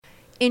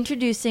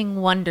Introducing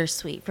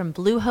Wondersuite from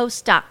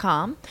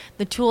Bluehost.com,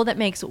 the tool that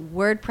makes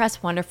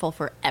WordPress wonderful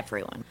for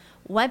everyone.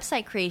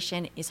 Website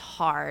creation is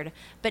hard,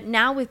 but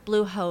now with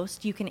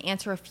Bluehost, you can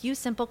answer a few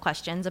simple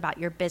questions about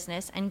your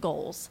business and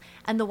goals,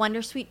 and the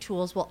Wondersuite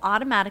tools will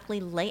automatically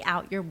lay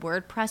out your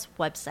WordPress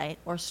website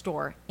or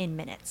store in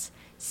minutes.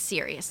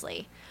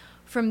 Seriously.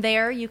 From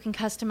there, you can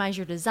customize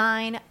your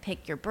design,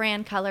 pick your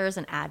brand colors,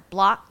 and add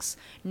blocks.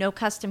 No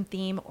custom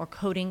theme or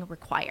coding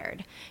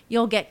required.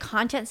 You'll get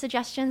content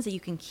suggestions that you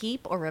can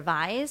keep or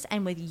revise,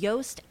 and with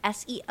Yoast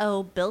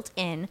SEO built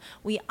in,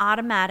 we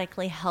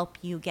automatically help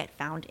you get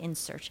found in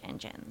search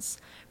engines.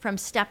 From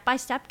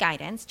step-by-step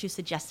guidance to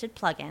suggested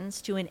plugins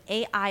to an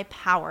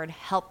AI-powered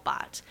help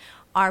bot,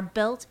 our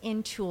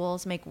built-in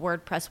tools make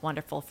WordPress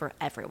wonderful for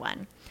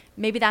everyone.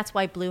 Maybe that's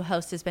why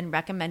Bluehost has been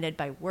recommended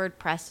by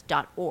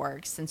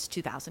WordPress.org since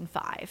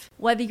 2005.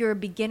 Whether you're a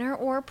beginner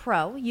or a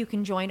pro, you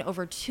can join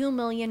over 2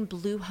 million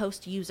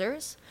Bluehost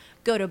users.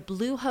 Go to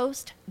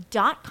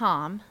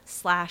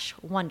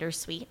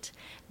bluehost.com/wondersuite.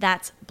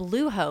 That's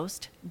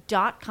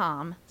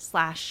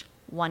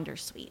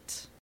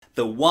bluehost.com/wondersuite.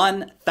 The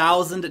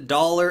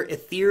 $1,000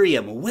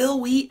 Ethereum. Will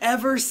we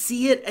ever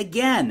see it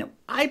again?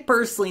 I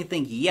personally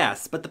think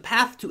yes, but the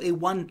path to a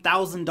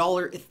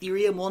 $1,000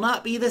 Ethereum will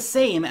not be the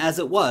same as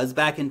it was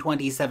back in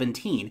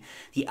 2017.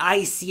 The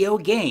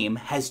ICO game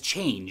has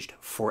changed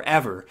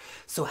forever.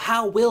 So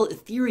how will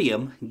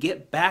Ethereum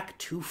get back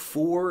to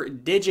 4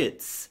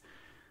 digits?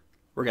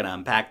 We're going to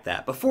unpack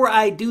that. Before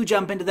I do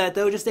jump into that,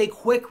 though, just a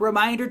quick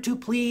reminder to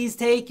please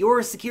take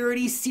your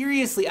security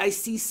seriously. I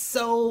see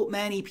so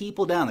many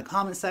people down in the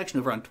comment section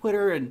over on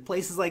Twitter and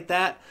places like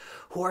that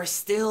who are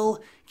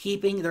still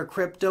keeping their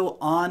crypto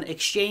on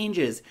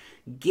exchanges.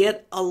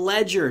 Get a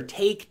ledger.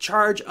 Take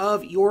charge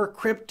of your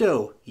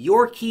crypto,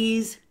 your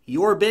keys,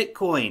 your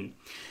Bitcoin.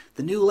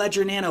 The new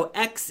Ledger Nano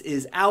X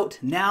is out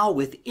now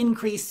with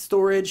increased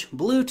storage,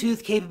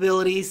 Bluetooth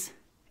capabilities,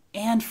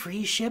 and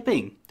free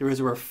shipping. There is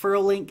a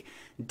referral link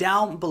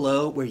down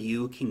below where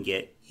you can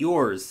get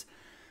yours.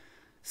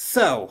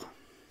 So,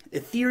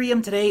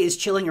 Ethereum today is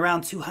chilling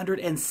around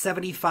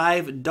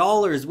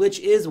 $275, which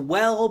is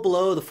well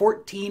below the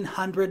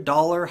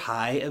 $1,400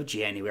 high of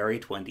January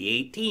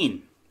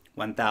 2018.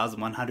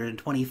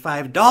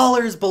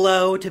 $1,125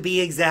 below, to be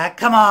exact.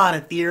 Come on,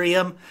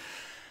 Ethereum.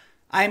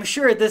 I'm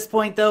sure at this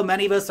point, though,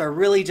 many of us are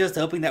really just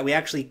hoping that we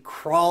actually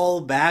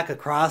crawl back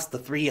across the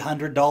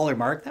 $300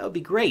 mark. That would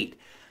be great.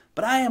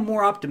 But I am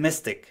more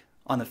optimistic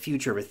on the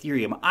future of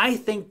Ethereum. I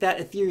think that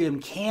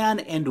Ethereum can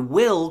and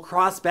will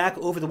cross back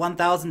over the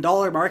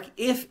 $1,000 mark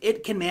if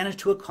it can manage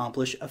to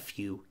accomplish a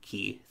few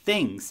key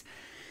things.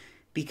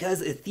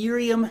 Because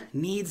Ethereum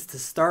needs to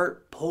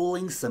start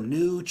pulling some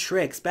new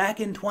tricks. Back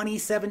in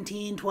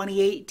 2017,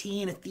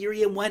 2018,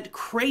 Ethereum went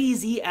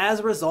crazy as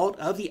a result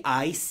of the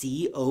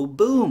ICO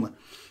boom.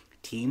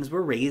 Teams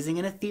were raising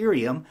in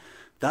Ethereum.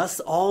 Thus,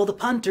 all the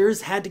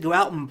punters had to go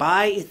out and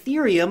buy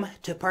Ethereum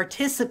to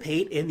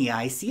participate in the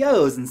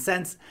ICOs. And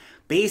since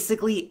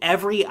basically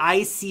every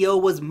ICO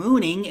was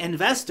mooning,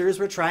 investors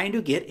were trying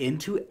to get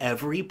into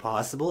every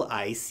possible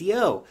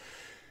ICO.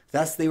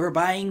 Thus, they were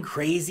buying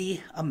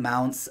crazy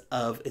amounts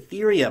of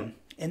Ethereum.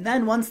 And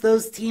then once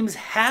those teams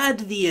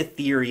had the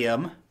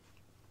Ethereum,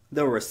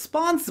 the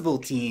responsible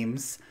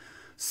teams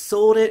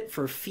sold it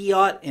for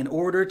fiat in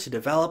order to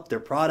develop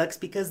their products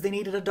because they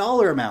needed a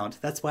dollar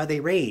amount. That's why they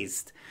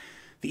raised.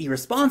 The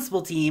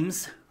irresponsible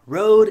teams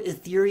rode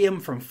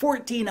Ethereum from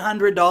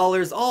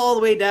 $1,400 all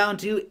the way down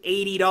to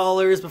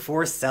 $80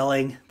 before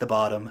selling the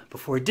bottom,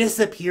 before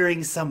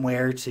disappearing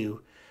somewhere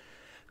to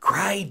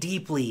cry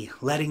deeply,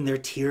 letting their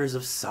tears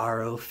of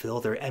sorrow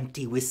fill their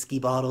empty whiskey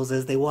bottles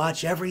as they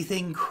watch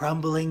everything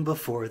crumbling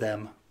before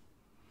them.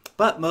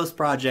 But most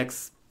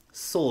projects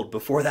sold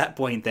before that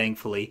point,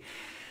 thankfully.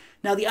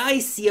 Now, the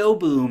ICO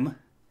boom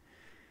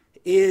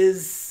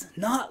is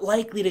not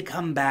likely to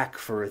come back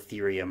for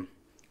Ethereum.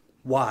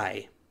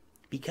 Why?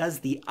 Because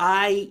the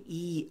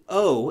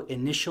IEO,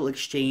 Initial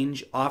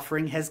Exchange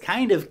Offering, has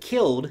kind of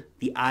killed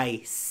the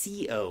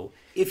ICO.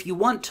 If you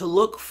want to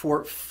look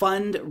for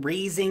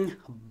fundraising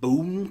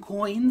boom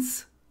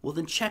coins, well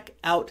then check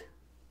out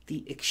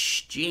the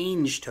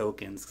exchange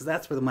tokens, because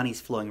that's where the money's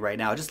flowing right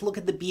now. Just look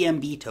at the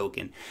BNB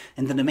token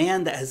and the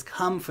demand that has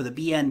come for the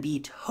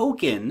BNB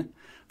token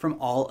from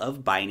all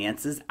of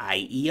Binance's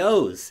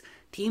IEOs.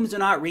 Teams are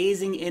not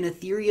raising in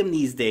Ethereum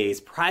these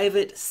days.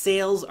 Private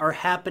sales are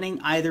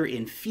happening either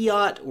in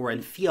fiat or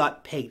in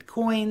fiat-pegged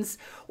coins,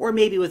 or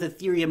maybe with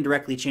Ethereum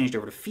directly changed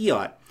over to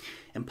fiat.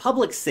 And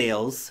public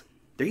sales,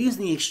 they're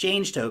using the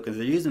exchange tokens.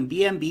 They're using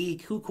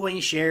BNB,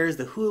 KuCoin shares,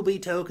 the Huobi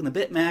token, the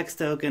BitMax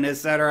token,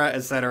 etc.,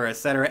 etc.,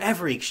 etc.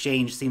 Every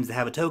exchange seems to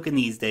have a token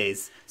these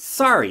days.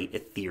 Sorry,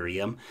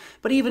 Ethereum.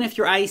 But even if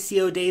your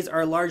ICO days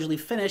are largely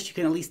finished, you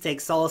can at least take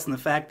solace in the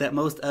fact that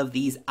most of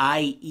these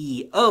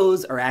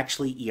IEOs are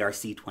actually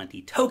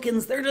ERC20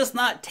 tokens. They're just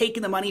not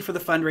taking the money for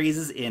the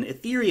fundraisers in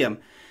Ethereum.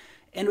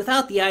 And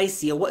without the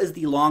ICO, what is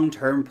the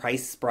long-term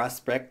price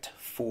prospect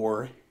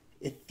for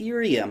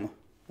Ethereum?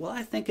 Well,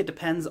 I think it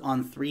depends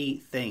on three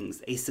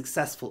things: a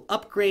successful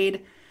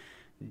upgrade,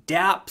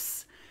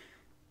 dApps,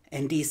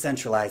 and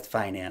decentralized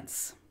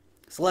finance.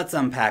 So let's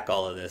unpack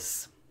all of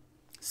this.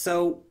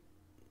 So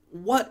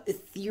what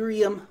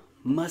Ethereum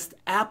must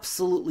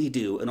absolutely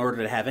do in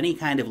order to have any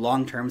kind of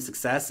long-term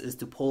success is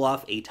to pull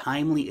off a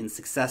timely and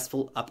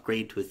successful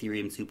upgrade to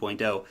Ethereum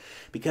 2.0,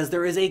 because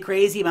there is a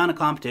crazy amount of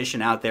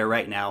competition out there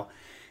right now,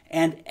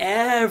 and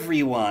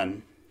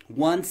everyone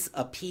wants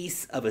a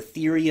piece of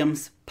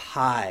Ethereum's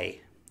pie.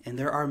 And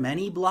there are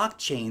many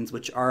blockchains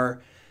which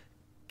are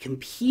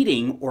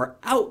competing or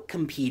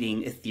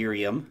out-competing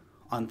Ethereum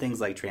on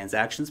things like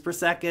transactions per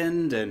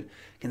second and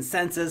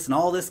consensus and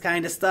all this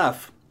kind of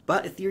stuff.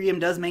 But Ethereum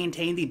does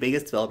maintain the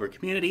biggest developer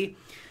community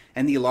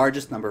and the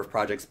largest number of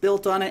projects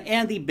built on it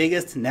and the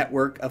biggest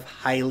network of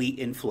highly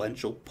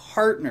influential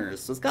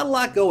partners. So it's got a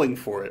lot going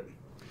for it.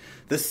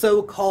 The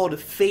so-called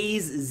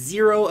Phase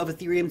 0 of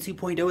Ethereum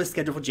 2.0 is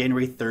scheduled for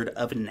January 3rd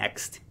of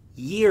next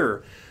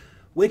year,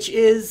 which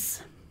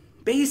is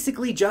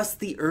basically just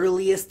the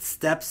earliest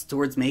steps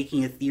towards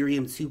making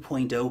Ethereum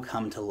 2.0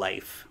 come to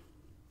life.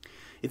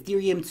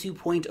 Ethereum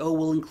 2.0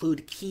 will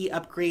include key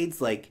upgrades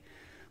like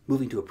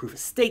moving to a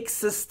proof-of-stake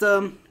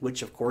system,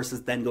 which of course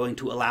is then going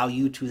to allow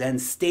you to then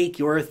stake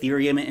your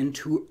Ethereum and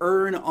to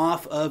earn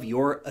off of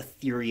your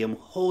Ethereum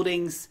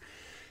holdings.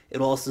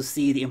 It'll also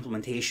see the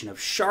implementation of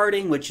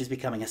sharding, which is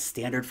becoming a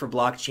standard for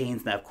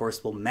blockchains. That of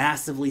course will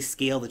massively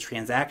scale the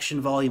transaction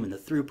volume and the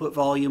throughput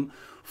volume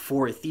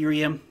for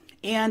Ethereum.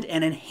 And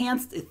an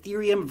enhanced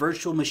Ethereum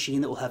virtual machine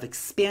that will have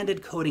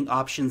expanded coding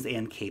options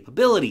and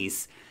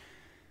capabilities.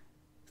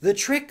 The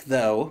trick,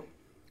 though,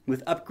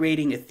 with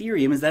upgrading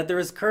Ethereum is that there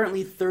is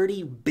currently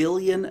 $30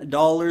 billion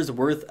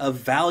worth of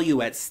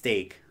value at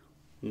stake.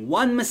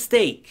 One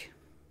mistake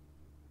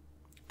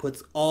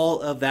puts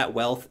all of that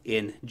wealth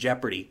in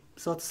jeopardy.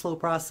 So it's a slow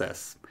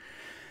process.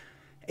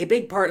 A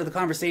big part of the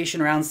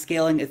conversation around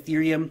scaling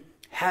Ethereum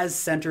has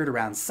centered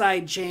around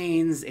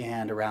sidechains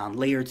and around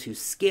layer 2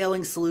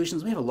 scaling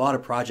solutions. We have a lot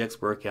of projects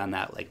working on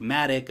that, like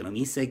Matic and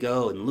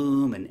Omisego and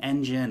Loom and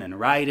Engine and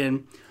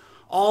Raiden,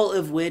 all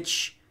of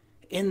which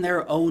in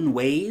their own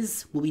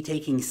ways will be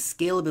taking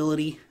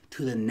scalability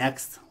to the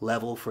next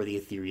level for the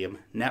Ethereum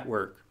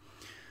network.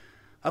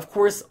 Of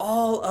course,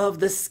 all of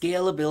the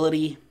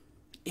scalability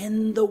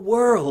in the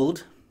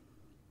world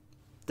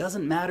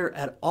doesn't matter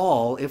at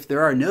all if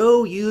there are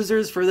no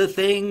users for the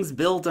things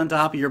built on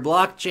top of your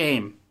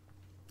blockchain.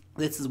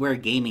 This is where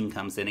gaming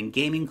comes in, and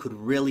gaming could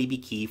really be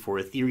key for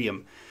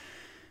Ethereum,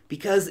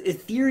 because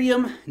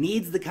Ethereum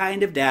needs the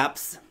kind of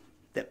dApps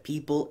that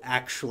people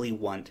actually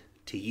want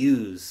to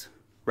use.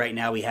 Right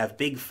now we have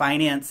big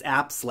finance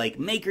apps like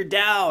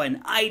MakerDAO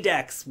and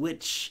IDEX,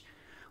 which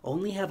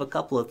only have a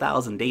couple of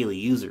thousand daily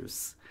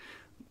users.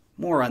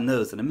 More on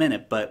those in a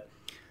minute, but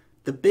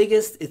the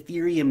biggest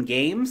Ethereum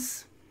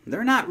games,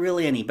 they're not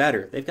really any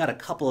better. They've got a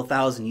couple of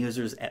thousand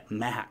users at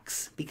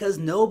max, because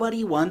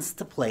nobody wants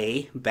to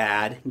play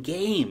bad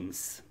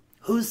games.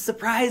 Who's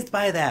surprised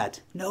by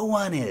that? No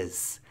one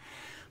is.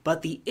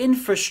 But the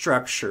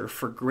infrastructure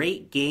for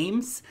great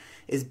games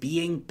is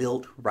being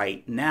built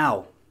right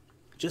now.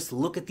 Just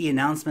look at the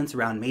announcements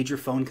around major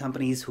phone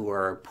companies who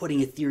are putting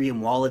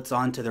Ethereum wallets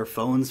onto their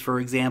phones, for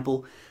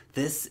example.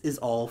 This is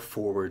all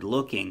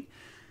forward-looking.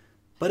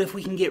 But if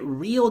we can get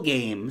real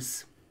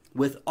games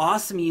with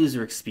awesome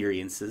user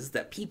experiences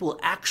that people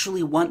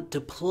actually want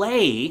to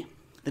play,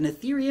 then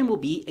Ethereum will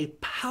be a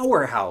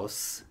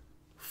powerhouse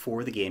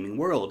for the gaming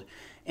world.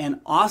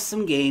 And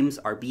awesome games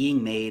are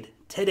being made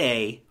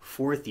today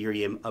for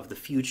Ethereum of the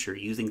future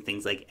using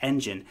things like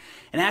Engine.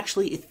 And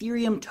actually,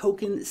 Ethereum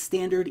token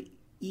standard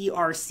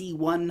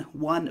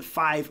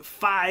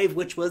ERC1155,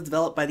 which was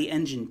developed by the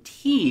Engine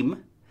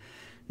team.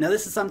 Now,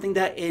 this is something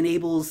that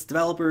enables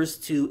developers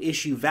to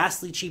issue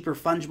vastly cheaper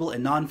fungible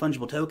and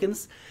non-fungible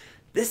tokens.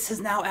 This has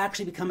now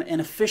actually become an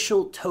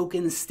official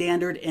token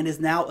standard and is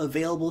now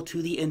available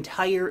to the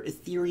entire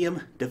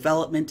Ethereum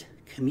development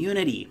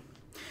community.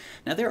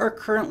 Now, there are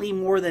currently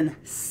more than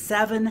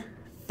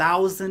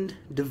 7,000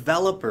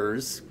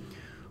 developers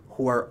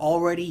who are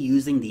already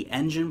using the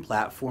Engine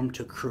platform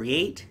to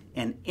create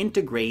and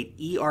integrate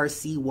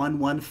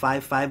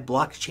ERC1155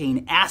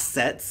 blockchain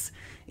assets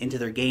into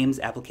their games,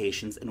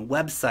 applications, and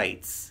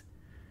websites.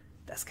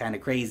 That's kind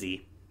of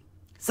crazy.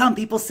 Some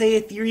people say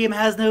Ethereum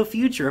has no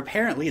future.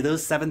 Apparently,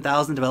 those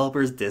 7,000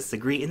 developers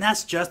disagree, and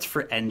that's just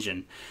for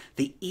Engine.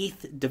 The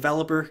ETH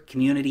developer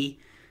community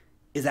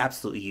is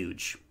absolutely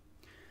huge.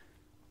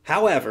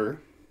 However,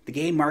 the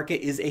game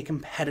market is a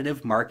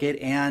competitive market,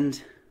 and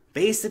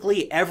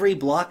basically every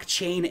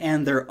blockchain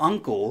and their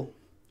uncle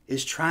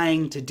is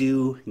trying to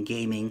do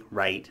gaming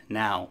right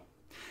now.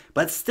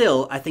 But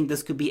still, I think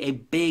this could be a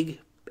big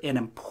and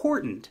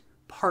important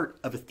part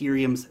of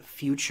Ethereum's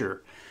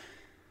future.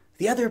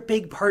 The other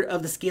big part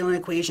of the scaling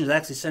equation is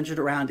actually centered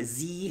around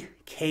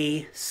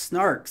ZK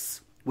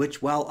Snarks,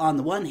 which, while on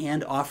the one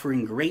hand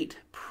offering great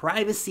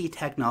privacy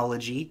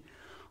technology,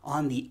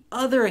 on the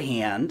other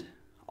hand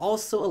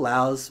also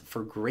allows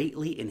for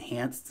greatly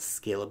enhanced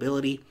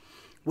scalability,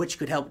 which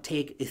could help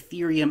take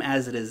Ethereum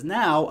as it is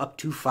now up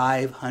to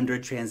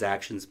 500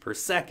 transactions per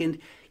second,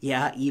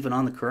 yeah, even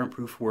on the current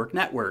proof of work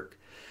network.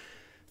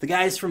 The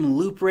guys from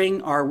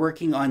Loopring are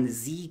working on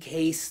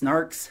ZK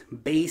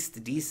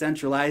Snarks-based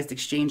decentralized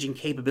exchanging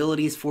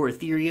capabilities for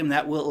Ethereum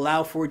that will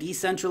allow for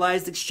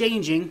decentralized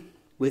exchanging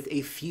with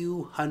a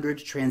few hundred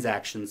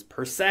transactions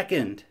per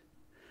second.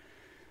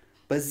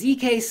 But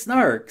ZK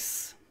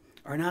Snarks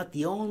are not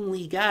the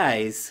only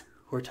guys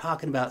who are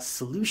talking about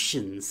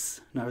solutions.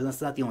 No,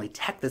 that's not the only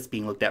tech that's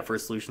being looked at for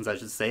solutions, I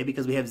should say,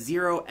 because we have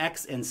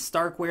 0x and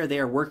Starkware. They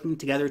are working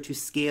together to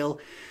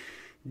scale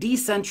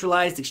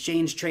decentralized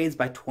exchange trades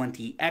by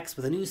 20x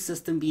with a new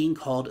system being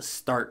called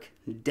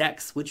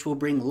StarkDEX, which will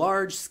bring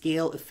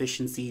large-scale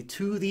efficiency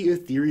to the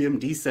Ethereum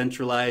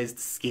decentralized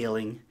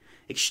scaling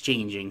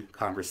exchanging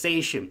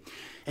conversation.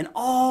 And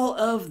all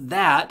of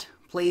that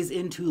plays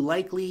into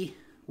likely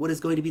what is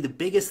going to be the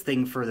biggest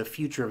thing for the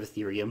future of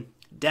Ethereum,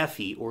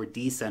 DeFi, or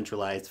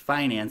decentralized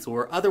finance,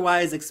 or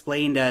otherwise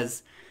explained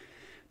as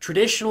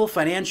traditional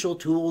financial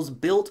tools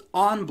built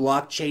on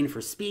blockchain for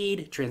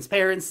speed,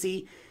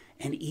 transparency,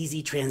 and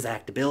easy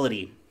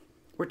transactability.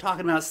 We're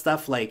talking about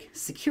stuff like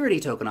security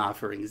token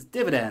offerings,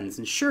 dividends,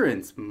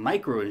 insurance,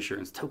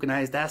 microinsurance,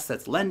 tokenized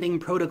assets, lending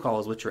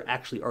protocols, which are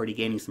actually already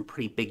gaining some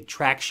pretty big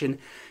traction,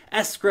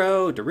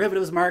 escrow,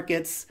 derivatives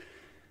markets,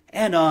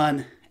 and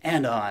on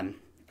and on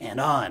and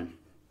on.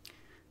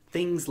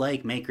 Things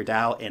like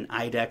MakerDAO and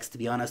IDEX, to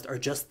be honest, are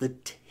just the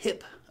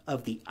tip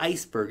of the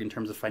iceberg in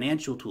terms of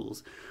financial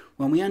tools.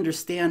 When we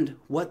understand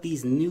what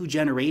these new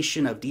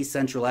generation of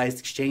decentralized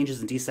exchanges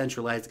and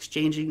decentralized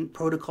exchanging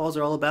protocols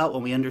are all about,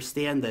 when we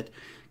understand that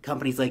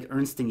companies like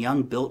Ernst &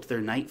 Young built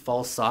their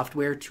Nightfall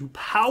software to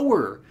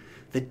power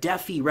the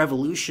DeFi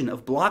revolution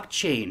of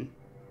blockchain,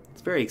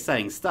 it's very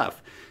exciting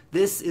stuff.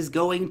 This is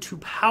going to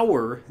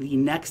power the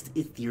next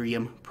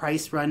Ethereum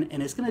price run,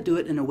 and it's going to do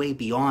it in a way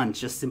beyond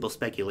just simple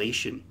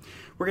speculation.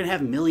 We're going to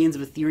have millions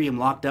of Ethereum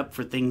locked up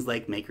for things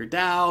like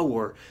MakerDAO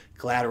or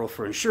collateral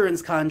for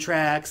insurance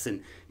contracts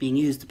and being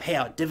used to pay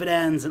out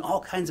dividends and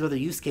all kinds of other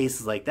use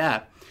cases like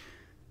that.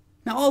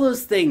 Now, all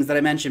those things that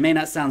I mentioned may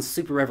not sound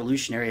super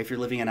revolutionary if you're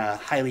living in a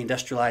highly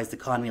industrialized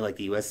economy like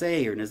the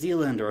USA or New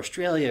Zealand or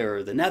Australia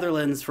or the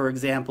Netherlands, for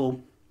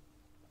example,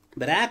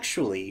 but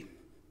actually,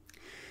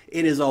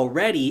 it is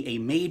already a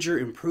major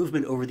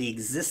improvement over the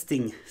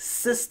existing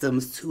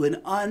systems to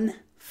an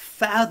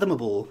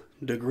unfathomable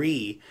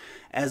degree,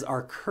 as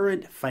our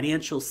current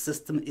financial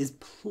system is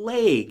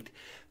plagued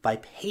by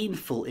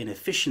painful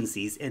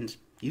inefficiencies and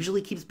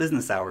usually keeps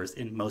business hours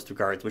in most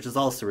regards, which is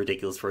also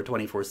ridiculous for a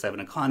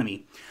 24/7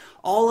 economy.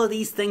 All of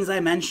these things I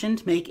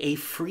mentioned make a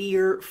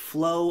freer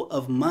flow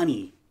of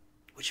money,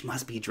 which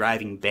must be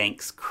driving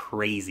banks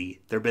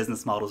crazy. Their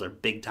business models are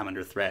big time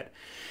under threat.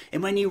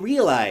 And when you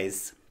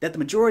realize that the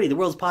majority of the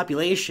world's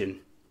population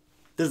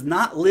does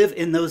not live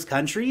in those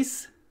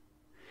countries,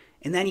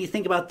 and then you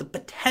think about the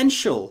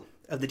potential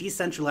of the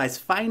decentralized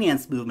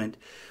finance movement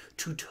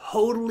to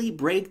totally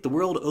break the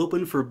world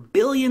open for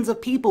billions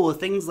of people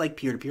with things like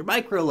peer-to-peer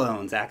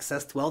microloans,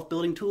 access to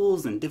wealth-building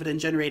tools and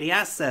dividend-generating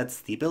assets,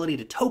 the ability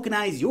to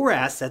tokenize your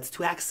assets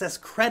to access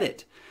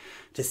credit,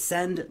 to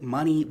send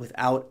money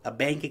without a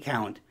bank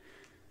account,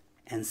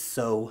 and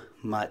so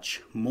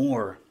much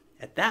more.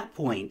 At that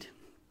point,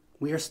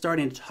 we are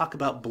starting to talk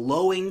about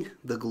blowing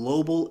the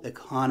global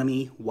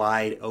economy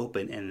wide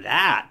open, and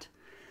that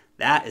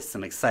is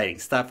some exciting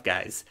stuff,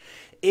 guys.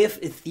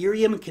 If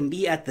Ethereum can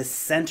be at the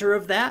center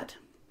of that,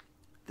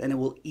 then it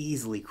will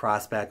easily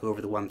cross back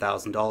over the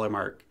 $1,000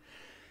 mark.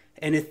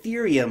 And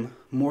Ethereum,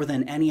 more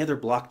than any other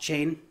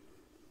blockchain,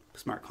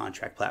 smart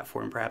contract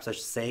platform perhaps I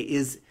should say,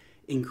 is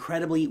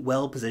incredibly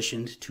well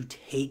positioned to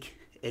take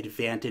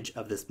advantage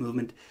of this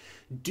movement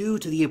due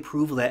to the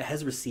approval that it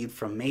has received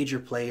from major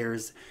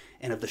players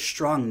and of the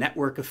strong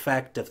network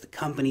effect of the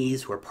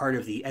companies who are part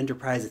of the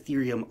Enterprise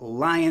Ethereum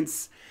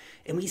Alliance.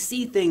 And we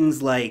see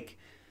things like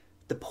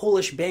the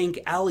Polish bank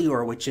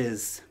Alior, which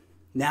is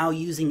now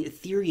using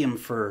Ethereum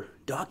for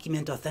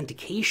document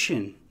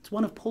authentication. It's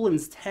one of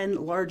Poland's 10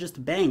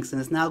 largest banks,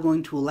 and is now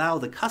going to allow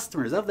the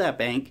customers of that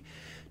bank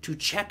to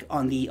check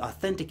on the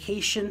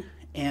authentication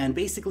and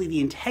basically the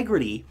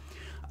integrity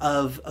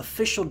of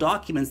official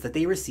documents that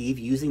they receive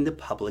using the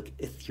public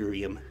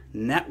Ethereum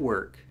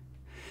network.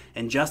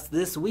 And just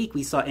this week,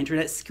 we saw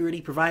internet security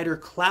provider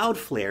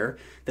Cloudflare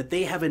that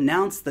they have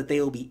announced that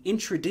they will be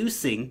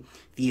introducing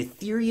the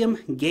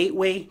Ethereum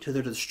gateway to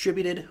their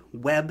distributed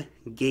web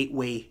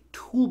gateway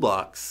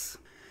toolbox.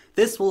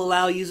 This will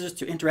allow users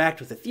to interact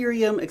with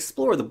Ethereum,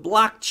 explore the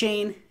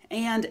blockchain,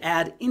 and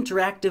add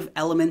interactive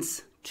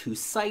elements to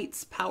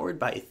sites powered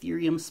by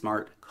Ethereum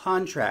smart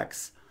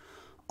contracts,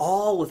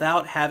 all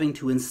without having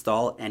to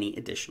install any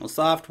additional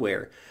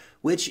software,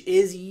 which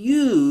is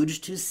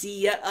huge to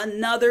see yet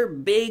another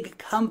big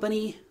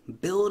company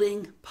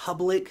building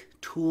public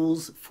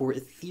tools for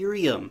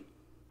Ethereum.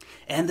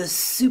 And the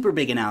super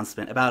big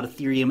announcement about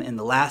Ethereum in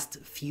the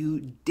last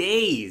few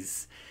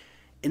days,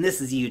 and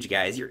this is huge,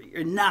 guys,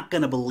 you're not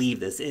going to believe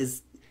this,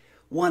 is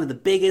one of the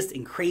biggest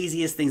and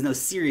craziest things. No,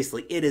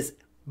 seriously, it is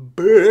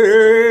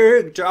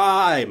big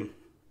time.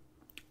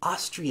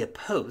 Austria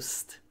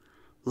Post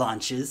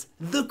launches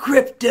the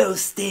crypto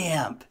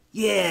stamp.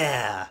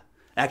 Yeah.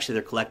 Actually,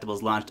 their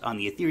collectibles launched on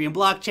the Ethereum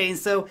blockchain,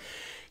 so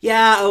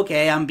yeah,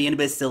 okay, I'm being a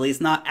bit silly. It's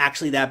not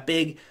actually that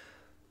big.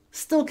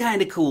 Still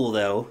kind of cool,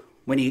 though,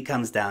 when it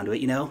comes down to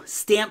it, you know?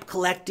 Stamp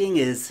collecting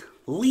is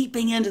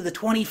leaping into the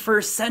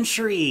 21st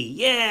century.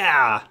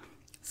 Yeah!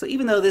 So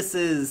even though this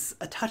is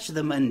a touch of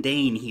the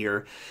mundane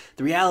here,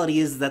 the reality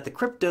is that the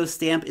crypto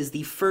stamp is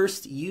the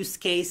first use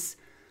case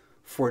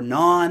for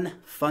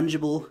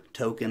non-fungible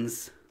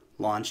tokens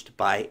launched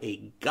by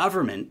a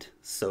government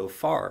so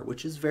far,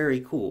 which is very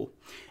cool.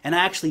 And I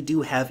actually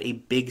do have a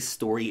big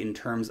story in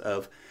terms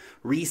of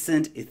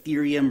recent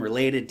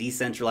Ethereum-related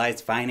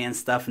decentralized finance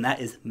stuff, and that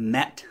is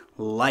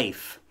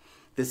MetLife.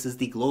 This is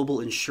the global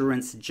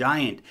insurance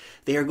giant.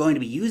 They are going to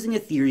be using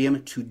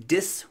Ethereum to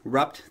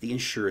disrupt the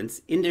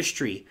insurance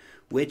industry,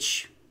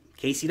 which, in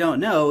case you don't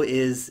know,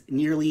 is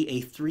nearly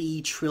a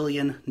 $3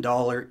 trillion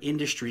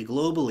industry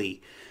globally.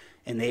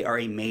 And they are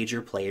a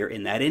major player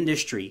in that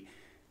industry.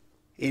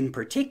 In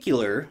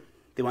particular,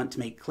 they want to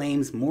make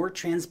claims more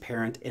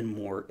transparent and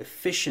more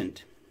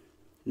efficient.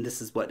 And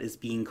this is what is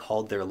being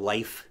called their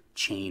Life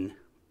Chain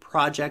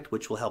project,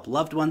 which will help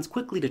loved ones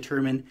quickly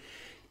determine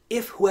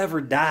if whoever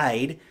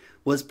died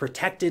was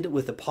protected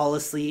with a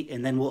policy,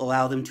 and then will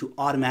allow them to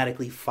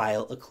automatically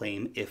file a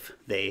claim if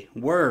they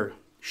were.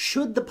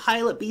 Should the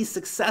pilot be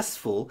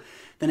successful,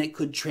 then it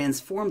could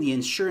transform the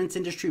insurance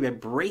industry by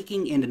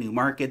breaking into new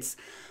markets,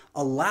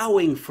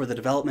 allowing for the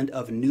development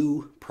of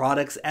new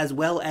products, as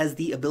well as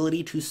the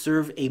ability to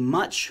serve a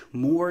much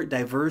more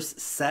diverse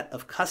set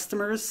of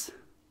customers,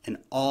 and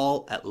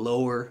all at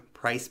lower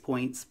price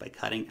points by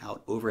cutting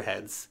out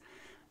overheads.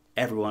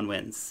 Everyone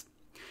wins.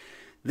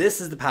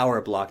 This is the power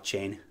of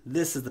blockchain.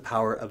 This is the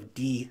power of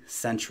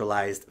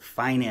decentralized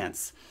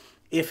finance.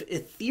 If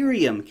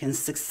Ethereum can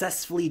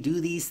successfully do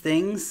these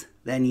things,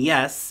 then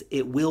yes,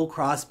 it will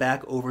cross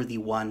back over the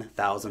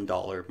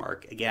 $1,000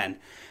 mark again.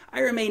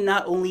 I remain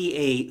not only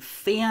a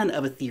fan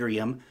of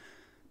Ethereum,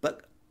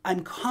 but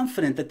I'm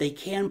confident that they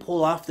can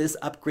pull off this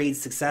upgrade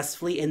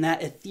successfully, and that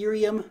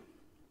Ethereum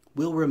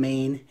will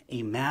remain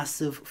a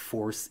massive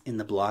force in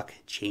the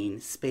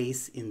blockchain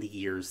space in the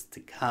years to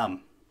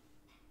come.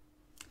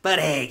 But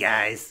hey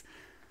guys,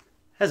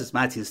 that's just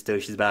my two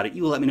stories about it.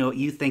 You will let me know what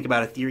you think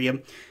about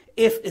Ethereum.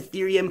 If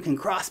Ethereum can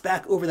cross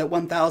back over that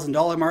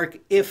 $1,000 mark,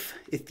 if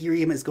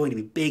Ethereum is going to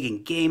be big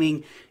in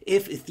gaming,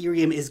 if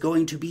Ethereum is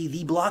going to be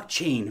the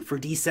blockchain for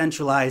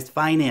decentralized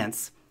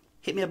finance.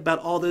 Hit me up about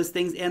all those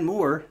things and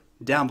more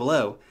down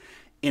below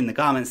in the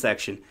comments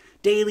section.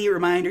 Daily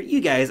reminder,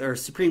 you guys are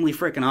supremely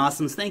freaking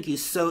awesome. Thank you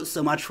so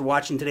much for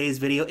watching today's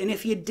video. And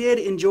if you did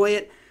enjoy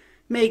it,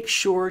 make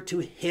sure to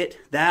hit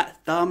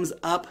that thumbs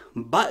up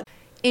button.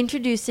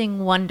 Introducing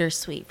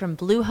Wondersuite from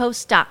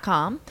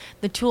Bluehost.com,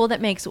 the tool that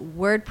makes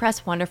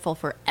WordPress wonderful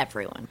for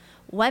everyone.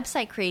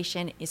 Website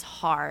creation is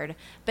hard,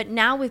 but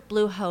now with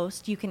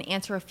Bluehost, you can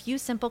answer a few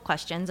simple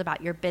questions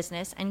about your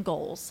business and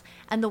goals,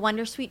 and the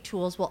Wondersuite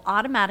tools will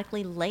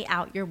automatically lay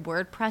out your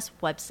WordPress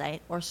website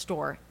or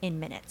store in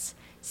minutes.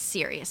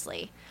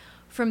 Seriously.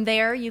 From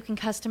there, you can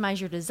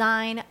customize your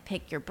design,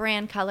 pick your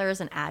brand colors,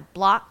 and add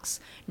blocks.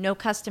 No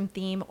custom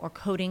theme or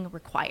coding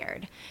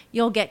required.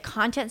 You'll get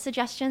content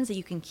suggestions that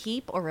you can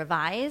keep or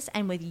revise,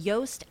 and with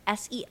Yoast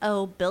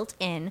SEO built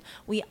in,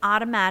 we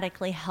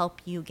automatically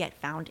help you get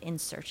found in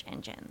search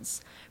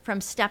engines. From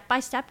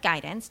step-by-step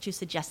guidance to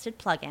suggested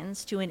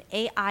plugins to an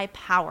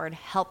AI-powered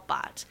help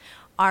bot,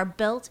 our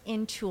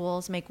built-in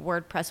tools make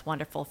WordPress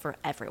wonderful for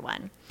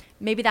everyone.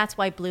 Maybe that's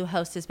why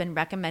Bluehost has been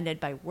recommended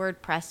by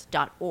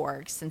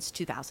WordPress.org since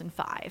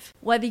 2005.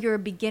 Whether you're a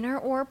beginner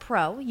or a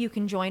pro, you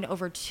can join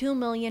over 2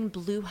 million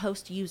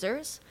Bluehost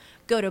users.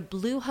 Go to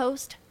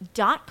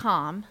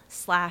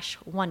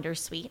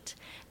bluehost.com/wondersuite.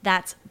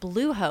 That's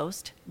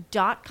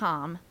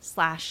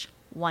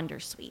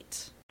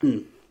bluehost.com/wondersuite.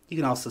 You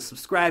can also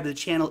subscribe to the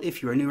channel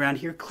if you are new around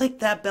here. Click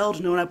that bell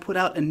to know when I put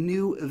out a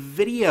new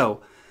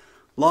video.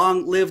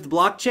 Long live the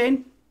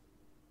blockchain,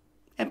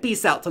 and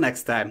peace out till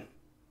next time.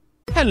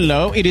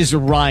 Hello, it is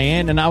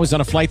Ryan, and I was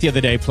on a flight the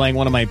other day playing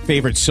one of my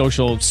favorite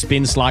social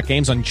spin slot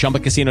games on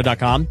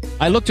ChumbaCasino.com.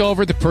 I looked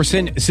over at the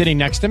person sitting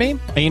next to me,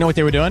 and you know what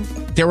they were doing?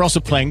 They were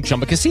also playing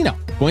Chumba Casino.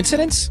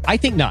 Coincidence? I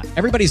think not.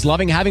 Everybody's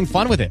loving having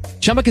fun with it.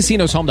 Chumba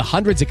Casino is home to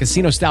hundreds of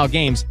casino-style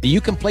games that you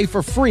can play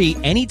for free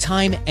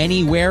anytime,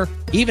 anywhere,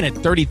 even at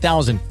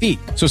 30,000 feet.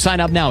 So sign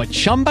up now at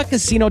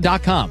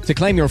ChumbaCasino.com to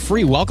claim your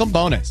free welcome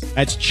bonus.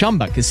 That's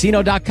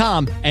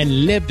ChumbaCasino.com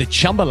and live the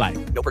Chumba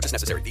life. No purchase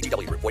necessary.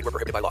 VGW. Void where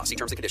prohibited by law. See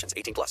terms and conditions.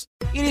 18+.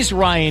 It is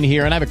Ryan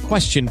here, and I have a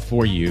question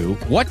for you.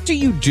 What do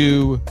you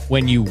do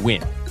when you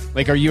win?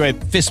 Like, are you a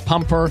fist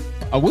pumper,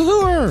 a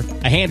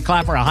woohooer, a hand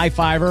clapper, a high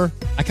fiver?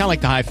 I kind of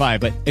like the high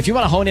five, but if you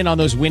want to hone in on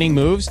those winning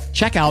moves,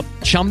 check out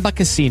Chumba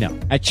Casino.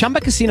 At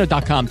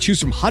ChumbaCasino.com, choose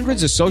from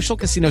hundreds of social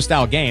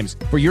casino-style games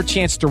for your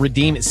chance to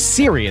redeem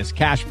serious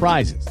cash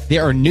prizes.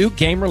 There are new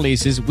game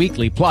releases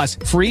weekly, plus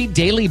free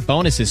daily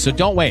bonuses, so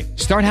don't wait.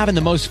 Start having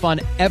the most fun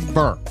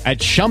ever at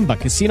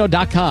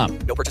ChumbaCasino.com.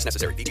 No purchase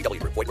necessary.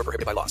 VGW. Void where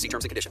prohibited by law. See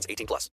terms and conditions. 18+.